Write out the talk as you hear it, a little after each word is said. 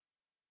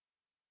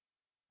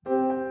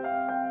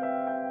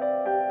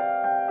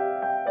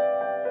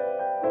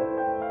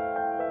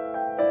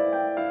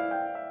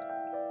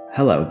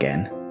Hello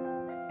again,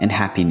 and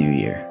Happy New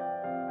Year.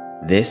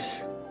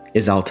 This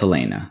is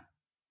Altalena,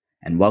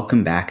 and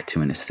welcome back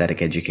to An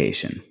Aesthetic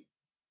Education.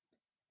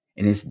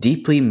 In his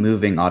deeply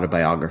moving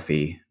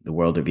autobiography, The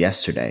World of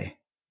Yesterday,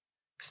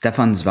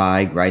 Stefan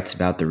Zweig writes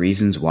about the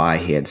reasons why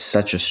he had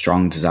such a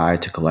strong desire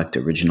to collect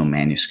original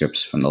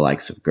manuscripts from the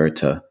likes of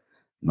Goethe,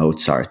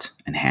 Mozart,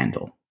 and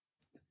Handel.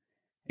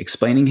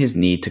 Explaining his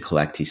need to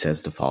collect, he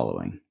says the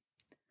following: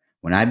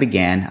 "When I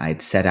began, I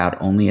had set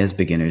out only as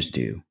beginners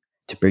do,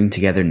 to bring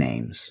together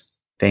names,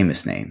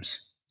 famous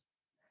names.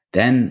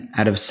 Then,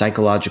 out of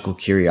psychological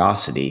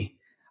curiosity,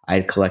 I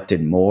had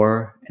collected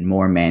more and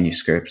more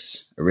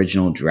manuscripts,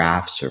 original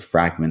drafts or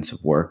fragments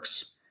of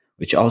works,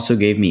 which also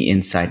gave me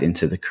insight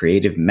into the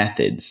creative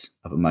methods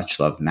of a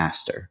much-loved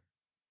master.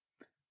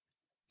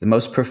 The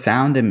most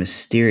profound and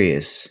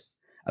mysterious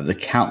of the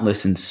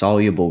countless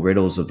insoluble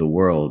riddles of the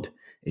world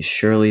is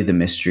surely the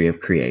mystery of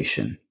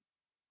creation.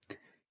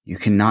 You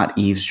cannot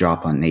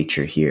eavesdrop on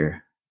nature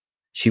here.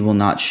 She will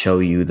not show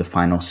you the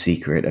final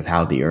secret of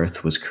how the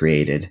earth was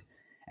created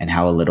and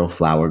how a little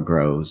flower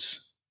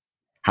grows,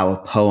 how a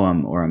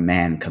poem or a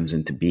man comes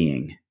into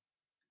being.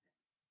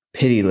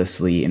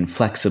 Pitilessly,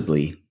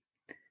 inflexibly,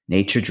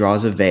 nature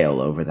draws a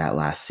veil over that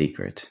last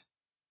secret.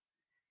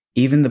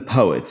 Even the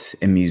poets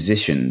and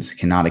musicians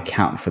cannot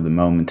account for the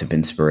moment of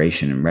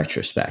inspiration in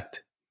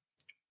retrospect.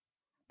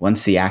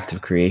 Once the act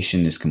of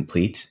creation is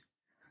complete,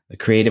 the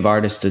creative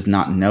artist does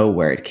not know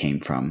where it came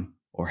from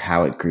or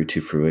how it grew to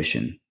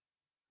fruition.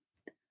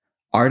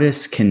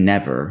 Artists can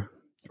never,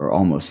 or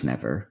almost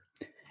never,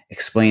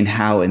 explain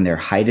how, in their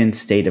heightened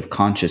state of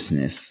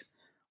consciousness,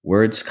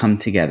 words come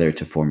together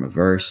to form a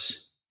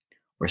verse,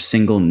 or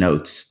single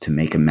notes to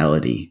make a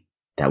melody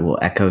that will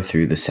echo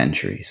through the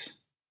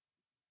centuries.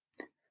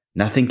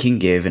 Nothing can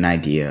give an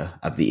idea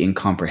of the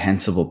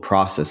incomprehensible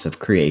process of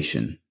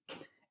creation,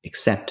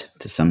 except,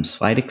 to some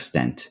slight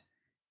extent,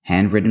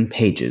 handwritten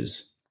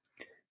pages,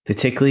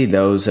 particularly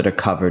those that are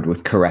covered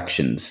with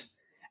corrections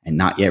and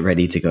not yet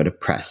ready to go to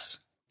press,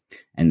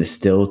 and the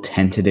still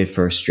tentative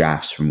first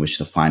drafts from which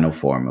the final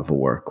form of a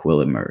work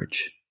will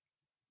emerge."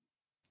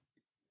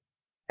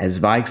 As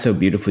Zweig so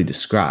beautifully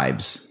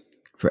describes,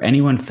 for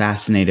anyone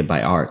fascinated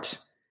by art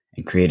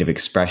and creative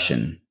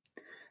expression,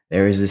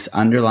 there is this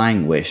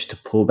underlying wish to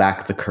pull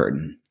back the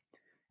curtain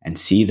and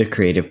see the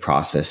creative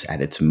process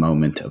at its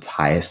moment of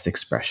highest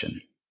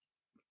expression.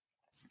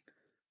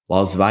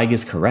 While Zweig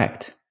is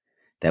correct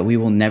that we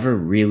will never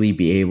really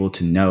be able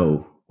to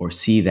know or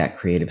see that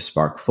creative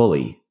spark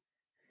fully,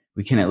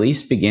 we can at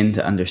least begin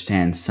to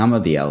understand some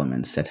of the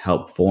elements that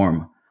help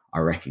form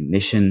our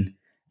recognition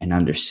and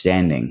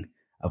understanding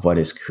of what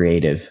is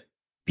creative,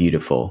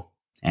 beautiful,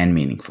 and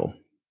meaningful.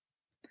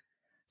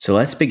 So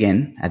let's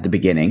begin at the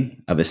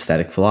beginning of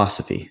aesthetic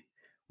philosophy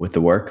with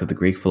the work of the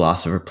Greek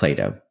philosopher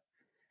Plato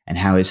and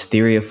how his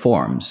theory of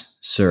forms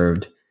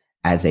served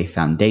as a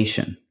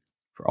foundation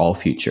for all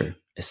future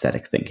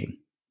aesthetic thinking.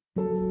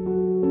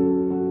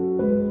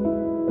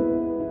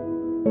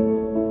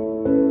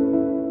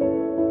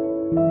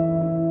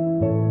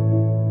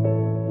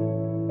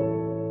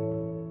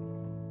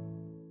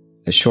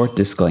 A short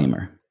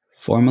disclaimer: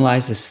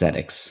 formalized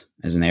aesthetics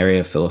as an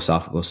area of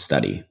philosophical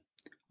study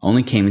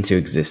only came into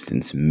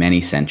existence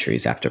many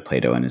centuries after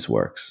Plato and his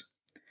works.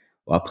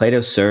 While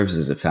Plato serves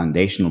as a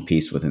foundational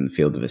piece within the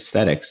field of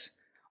aesthetics,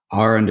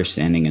 our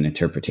understanding and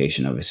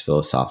interpretation of his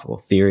philosophical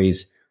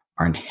theories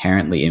are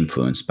inherently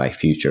influenced by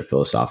future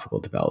philosophical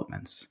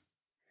developments.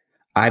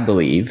 I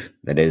believe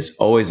that it is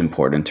always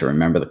important to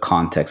remember the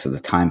context of the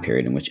time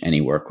period in which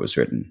any work was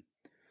written.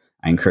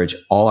 I encourage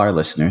all our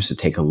listeners to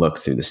take a look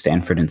through the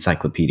Stanford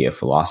Encyclopedia of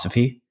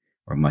Philosophy,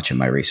 where much of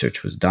my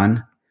research was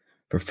done,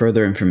 for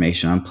further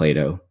information on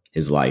Plato,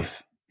 his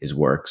life, his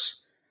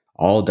works,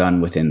 all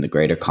done within the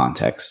greater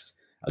context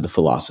of the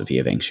philosophy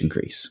of ancient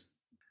Greece.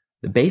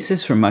 The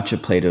basis for much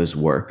of Plato's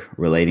work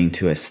relating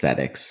to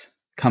aesthetics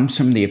comes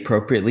from the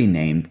appropriately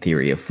named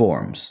theory of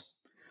forms,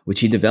 which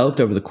he developed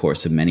over the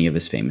course of many of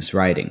his famous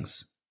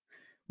writings.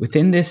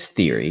 Within this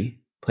theory,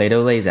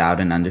 Plato lays out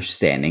an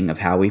understanding of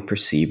how we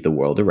perceive the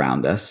world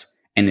around us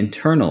and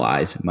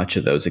internalize much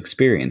of those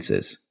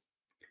experiences.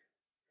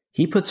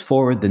 He puts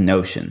forward the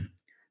notion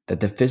that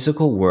the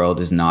physical world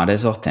is not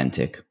as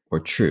authentic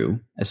or true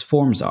as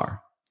forms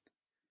are.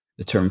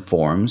 The term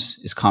forms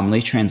is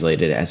commonly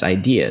translated as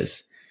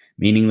ideas,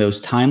 meaning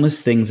those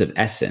timeless things of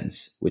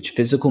essence which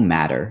physical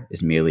matter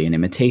is merely an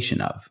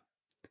imitation of.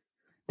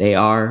 They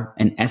are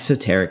an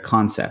esoteric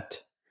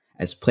concept,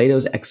 as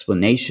Plato's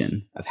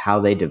explanation of how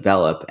they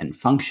develop and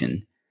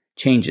function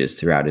changes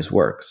throughout his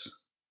works.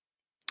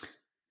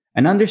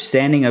 An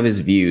understanding of his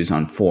views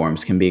on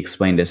forms can be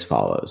explained as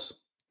follows.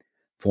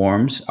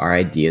 Forms are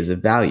ideas of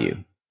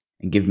value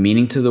and give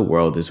meaning to the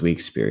world as we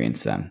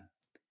experience them.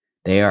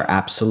 They are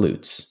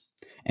absolutes,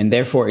 and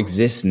therefore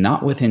exist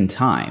not within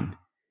time,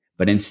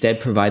 but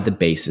instead provide the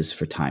basis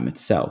for time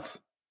itself.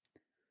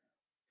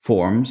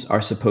 Forms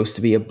are supposed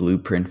to be a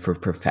blueprint for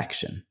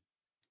perfection.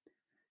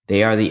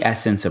 They are the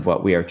essence of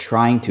what we are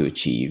trying to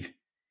achieve,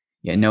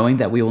 yet knowing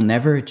that we will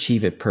never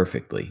achieve it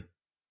perfectly.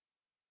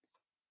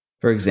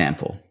 For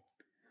example,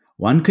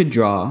 one could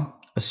draw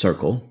a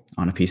circle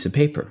on a piece of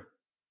paper.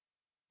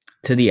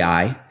 To the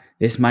eye,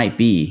 this might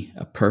be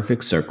a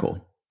perfect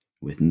circle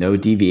with no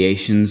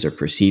deviations or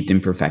perceived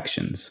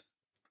imperfections.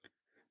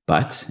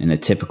 But in a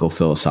typical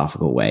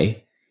philosophical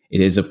way,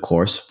 it is of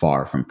course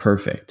far from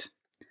perfect.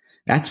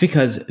 That's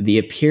because the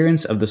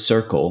appearance of the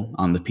circle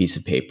on the piece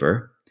of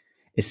paper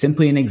is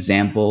simply an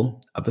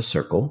example of a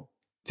circle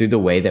through the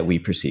way that we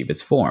perceive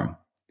its form.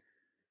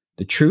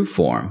 The true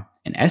form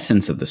and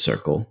essence of the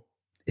circle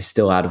is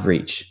still out of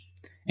reach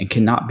and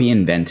cannot be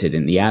invented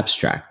in the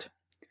abstract.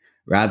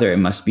 Rather, it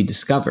must be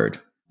discovered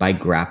by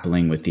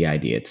grappling with the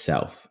idea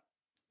itself.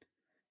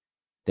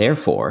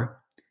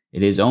 Therefore,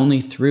 it is only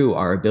through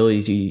our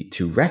ability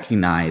to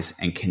recognize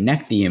and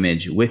connect the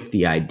image with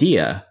the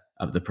idea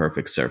of the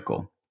perfect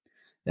circle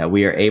that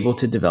we are able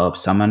to develop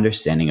some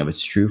understanding of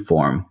its true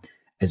form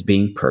as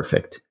being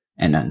perfect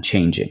and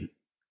unchanging.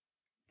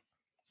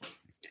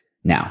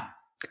 Now,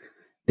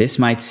 this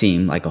might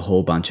seem like a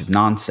whole bunch of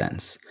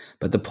nonsense,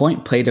 but the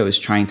point Plato is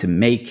trying to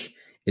make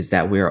is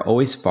that we are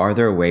always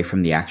farther away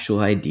from the actual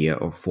idea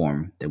or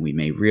form than we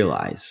may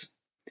realize.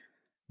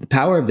 The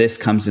power of this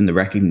comes in the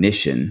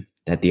recognition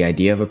that the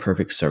idea of a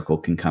perfect circle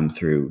can come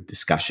through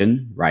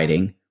discussion,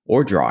 writing,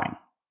 or drawing.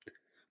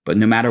 But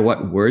no matter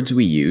what words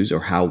we use or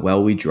how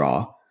well we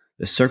draw,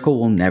 the circle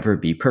will never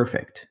be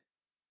perfect.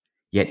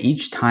 Yet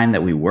each time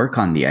that we work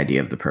on the idea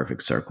of the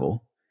perfect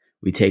circle,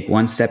 we take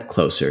one step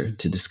closer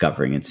to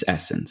discovering its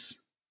essence.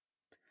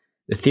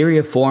 The theory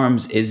of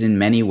forms is in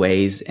many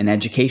ways an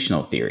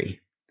educational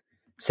theory,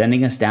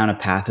 sending us down a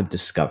path of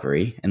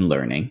discovery and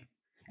learning,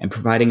 and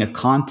providing a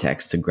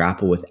context to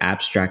grapple with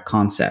abstract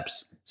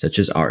concepts such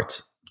as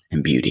art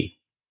and beauty.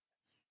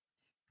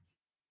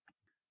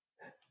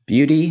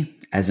 Beauty,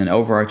 as an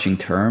overarching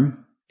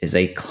term, is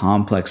a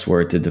complex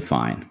word to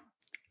define,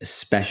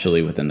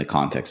 especially within the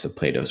context of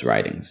Plato's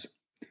writings.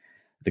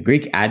 The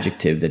Greek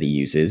adjective that he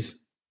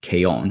uses,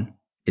 kaion,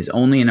 is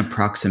only an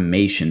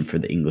approximation for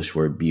the English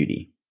word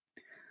beauty.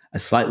 A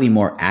slightly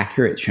more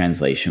accurate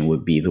translation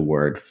would be the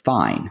word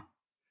fine.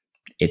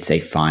 It's a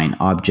fine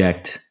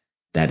object,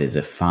 that is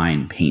a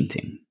fine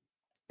painting.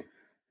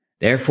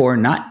 Therefore,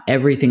 not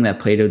everything that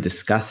Plato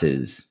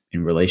discusses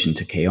in relation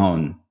to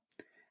kaion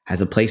has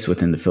a place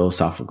within the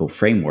philosophical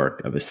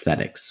framework of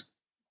aesthetics.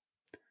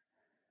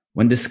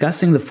 When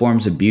discussing the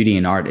forms of beauty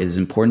in art, it is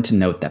important to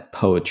note that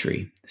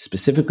poetry,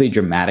 specifically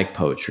dramatic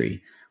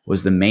poetry,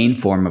 was the main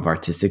form of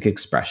artistic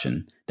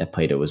expression that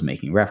Plato was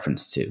making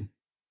reference to.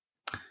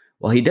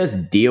 While he does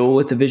deal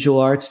with the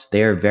visual arts,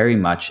 they are very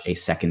much a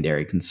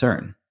secondary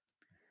concern.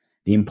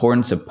 The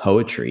importance of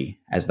poetry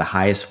as the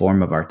highest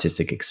form of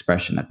artistic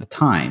expression at the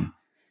time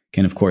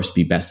can of course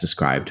be best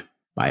described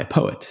by a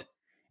poet,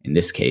 in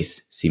this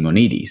case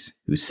Simonides,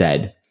 who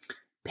said,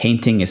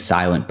 "Painting is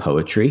silent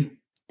poetry,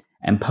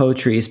 and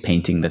poetry is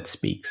painting that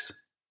speaks."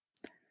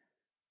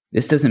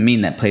 This doesn't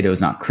mean that Plato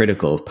is not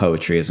critical of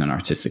poetry as an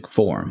artistic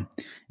form.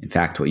 In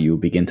fact, what you will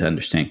begin to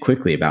understand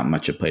quickly about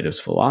much of Plato's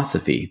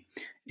philosophy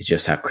is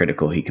just how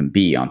critical he can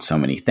be on so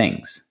many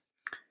things.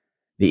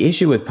 The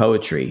issue with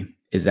poetry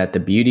is that the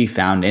beauty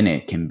found in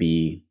it can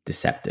be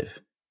deceptive.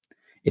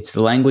 It's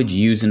the language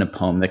used in a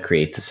poem that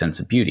creates a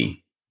sense of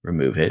beauty.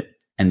 Remove it,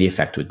 and the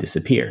effect would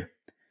disappear.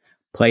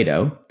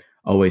 Plato,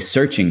 always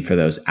searching for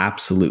those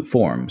absolute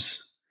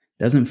forms,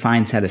 doesn't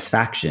find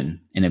satisfaction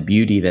in a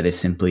beauty that is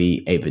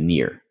simply a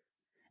veneer,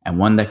 and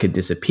one that could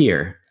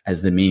disappear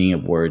as the meaning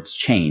of words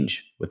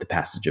change with the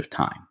passage of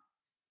time.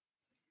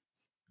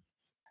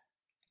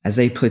 As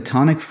a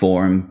Platonic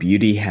form,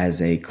 beauty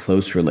has a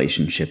close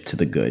relationship to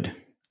the good,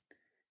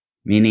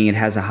 meaning it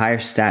has a higher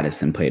status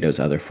than Plato's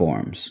other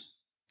forms.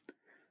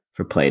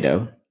 For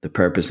Plato, the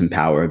purpose and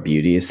power of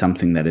beauty is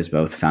something that is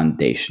both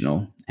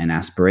foundational and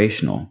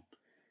aspirational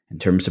in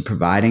terms of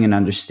providing an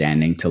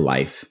understanding to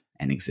life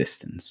and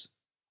existence.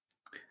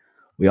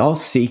 We all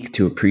seek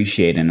to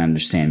appreciate and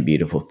understand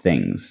beautiful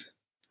things,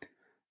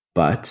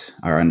 but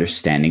our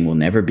understanding will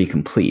never be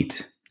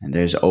complete, and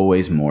there's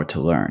always more to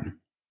learn.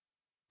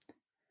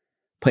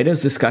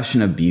 Plato's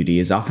discussion of beauty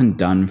is often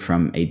done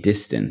from a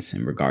distance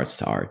in regards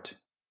to art.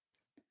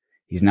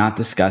 He's not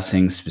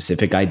discussing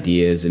specific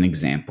ideas and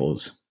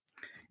examples,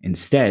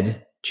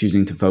 instead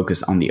choosing to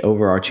focus on the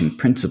overarching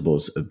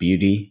principles of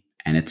beauty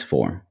and its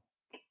form.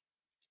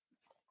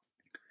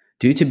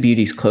 Due to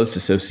beauty's close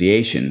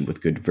association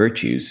with good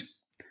virtues,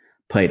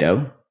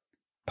 Plato,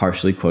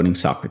 partially quoting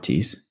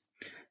Socrates,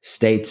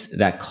 states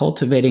that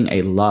cultivating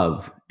a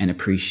love and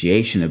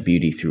appreciation of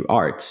beauty through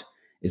art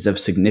is of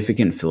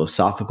significant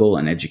philosophical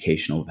and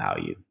educational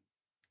value.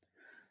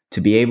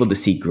 To be able to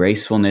see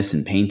gracefulness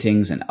in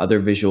paintings and other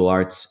visual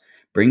arts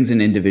brings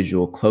an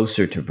individual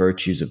closer to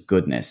virtues of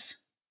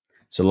goodness,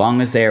 so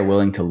long as they are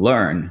willing to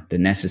learn the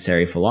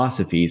necessary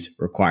philosophies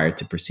required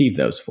to perceive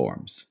those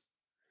forms.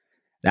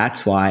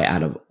 That's why,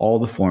 out of all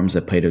the forms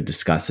that Plato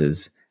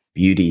discusses,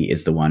 beauty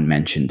is the one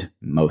mentioned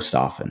most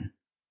often.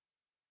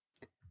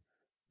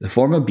 The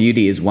form of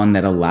beauty is one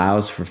that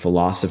allows for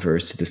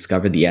philosophers to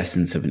discover the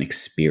essence of an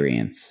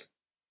experience,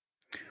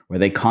 where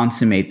they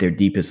consummate their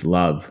deepest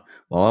love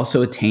while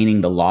also attaining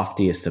the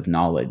loftiest of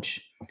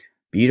knowledge.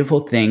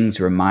 Beautiful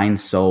things remind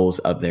souls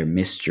of their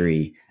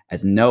mystery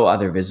as no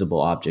other visible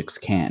objects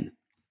can.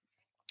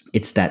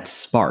 It's that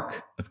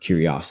spark of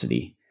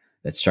curiosity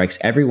that strikes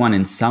everyone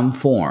in some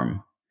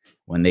form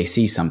when they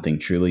see something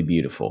truly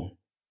beautiful.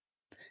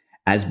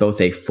 As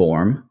both a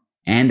form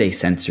and a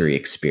sensory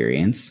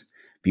experience,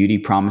 beauty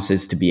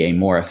promises to be a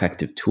more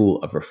effective tool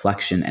of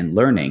reflection and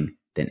learning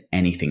than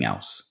anything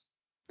else.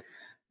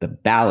 The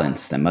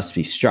balance that must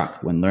be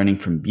struck when learning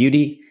from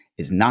beauty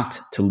is not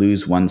to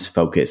lose one's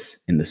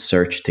focus in the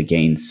search to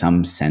gain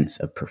some sense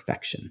of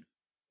perfection.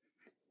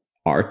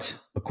 Art,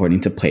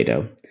 according to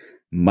Plato,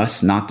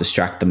 must not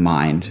distract the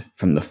mind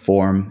from the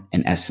form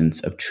and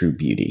essence of true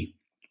beauty.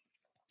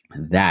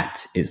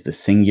 That is the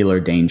singular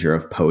danger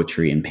of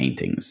poetry and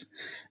paintings,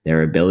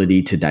 their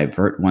ability to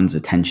divert one's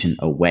attention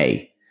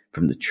away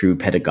from the true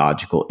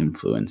pedagogical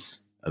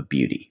influence of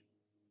beauty.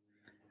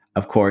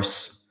 Of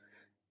course,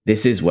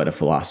 this is what a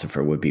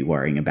philosopher would be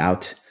worrying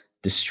about: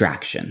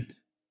 distraction.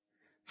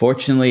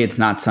 Fortunately, it's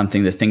not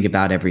something to think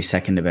about every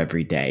second of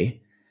every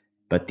day,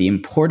 but the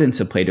importance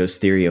of Plato's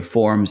theory of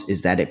forms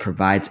is that it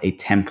provides a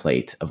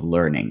template of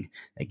learning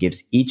that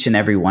gives each and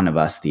every one of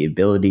us the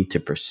ability to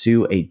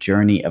pursue a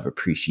journey of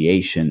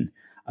appreciation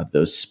of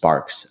those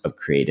sparks of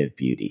creative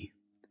beauty.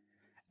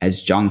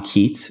 As John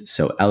Keats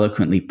so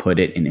eloquently put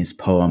it in his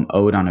poem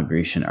Ode on a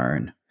Grecian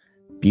Urn,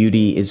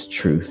 beauty is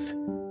truth,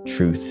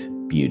 truth,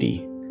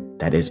 beauty.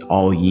 That is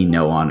all ye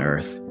know on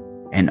earth,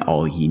 and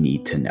all ye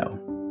need to know.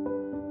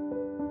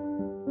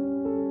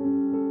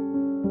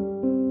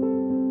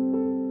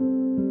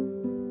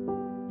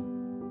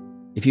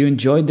 If you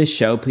enjoyed this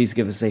show, please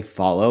give us a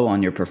follow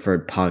on your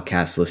preferred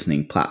podcast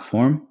listening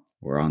platform.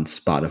 We're on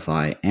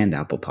Spotify and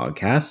Apple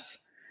Podcasts,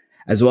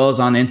 as well as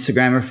on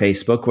Instagram or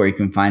Facebook, where you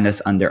can find us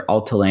under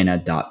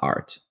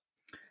altalena.art.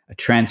 A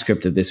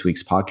transcript of this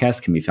week's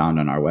podcast can be found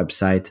on our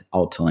website,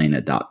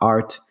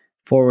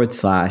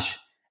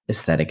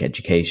 altalena.art/aesthetic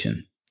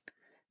education.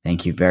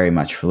 Thank you very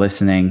much for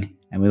listening,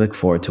 and we look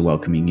forward to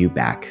welcoming you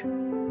back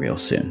real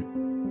soon.